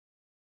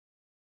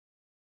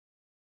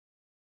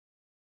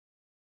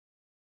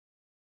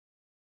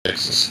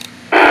Texas.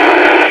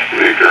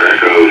 Victor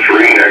Echo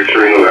 3,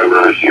 X-ray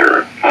November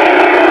Sierra.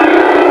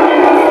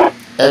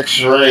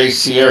 X-ray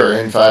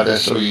Sierra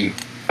N5SOU.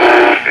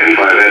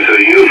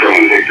 N5SOU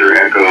from Victor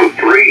Echo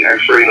 3,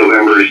 X-ray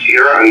November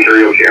Sierra,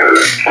 Ontario,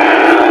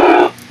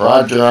 Canada.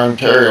 Roger,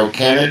 Ontario,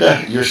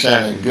 Canada. You're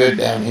sounding good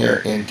down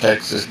here in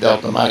Texas,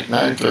 Delta Mike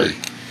 93.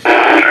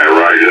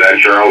 Roger that,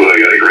 Charles. I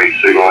got a great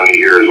signal on you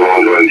here as well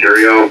into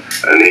Ontario.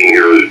 The name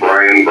here is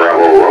Brian,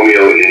 Bravo,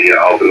 Romeo, India,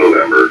 Alpha,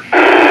 November.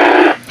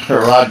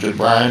 Roger,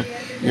 Brian.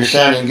 You're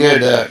sounding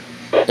good.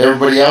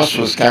 Everybody else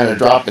was kind of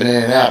dropping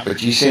in and out,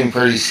 but you seem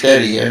pretty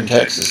steady here in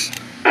Texas.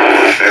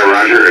 Hey,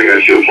 Roger, I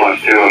got you a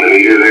 +10 on the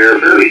meter there.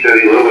 Fairly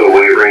steady, a little bit of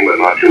wavering, but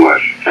not too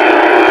much.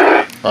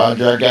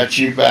 Roger, I got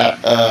you about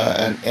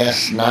an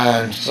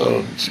S9,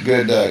 so it's a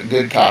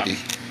good copy.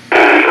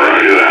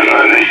 Roger that.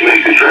 Nice to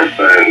make the trip,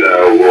 and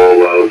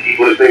we'll keep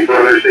listening for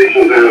other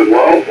stations there as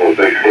well. Well,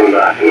 thanks for coming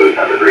back to us.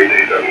 Have a great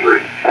day,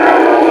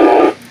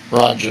 7-3.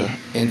 Roger,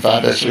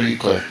 N5SOU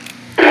clear.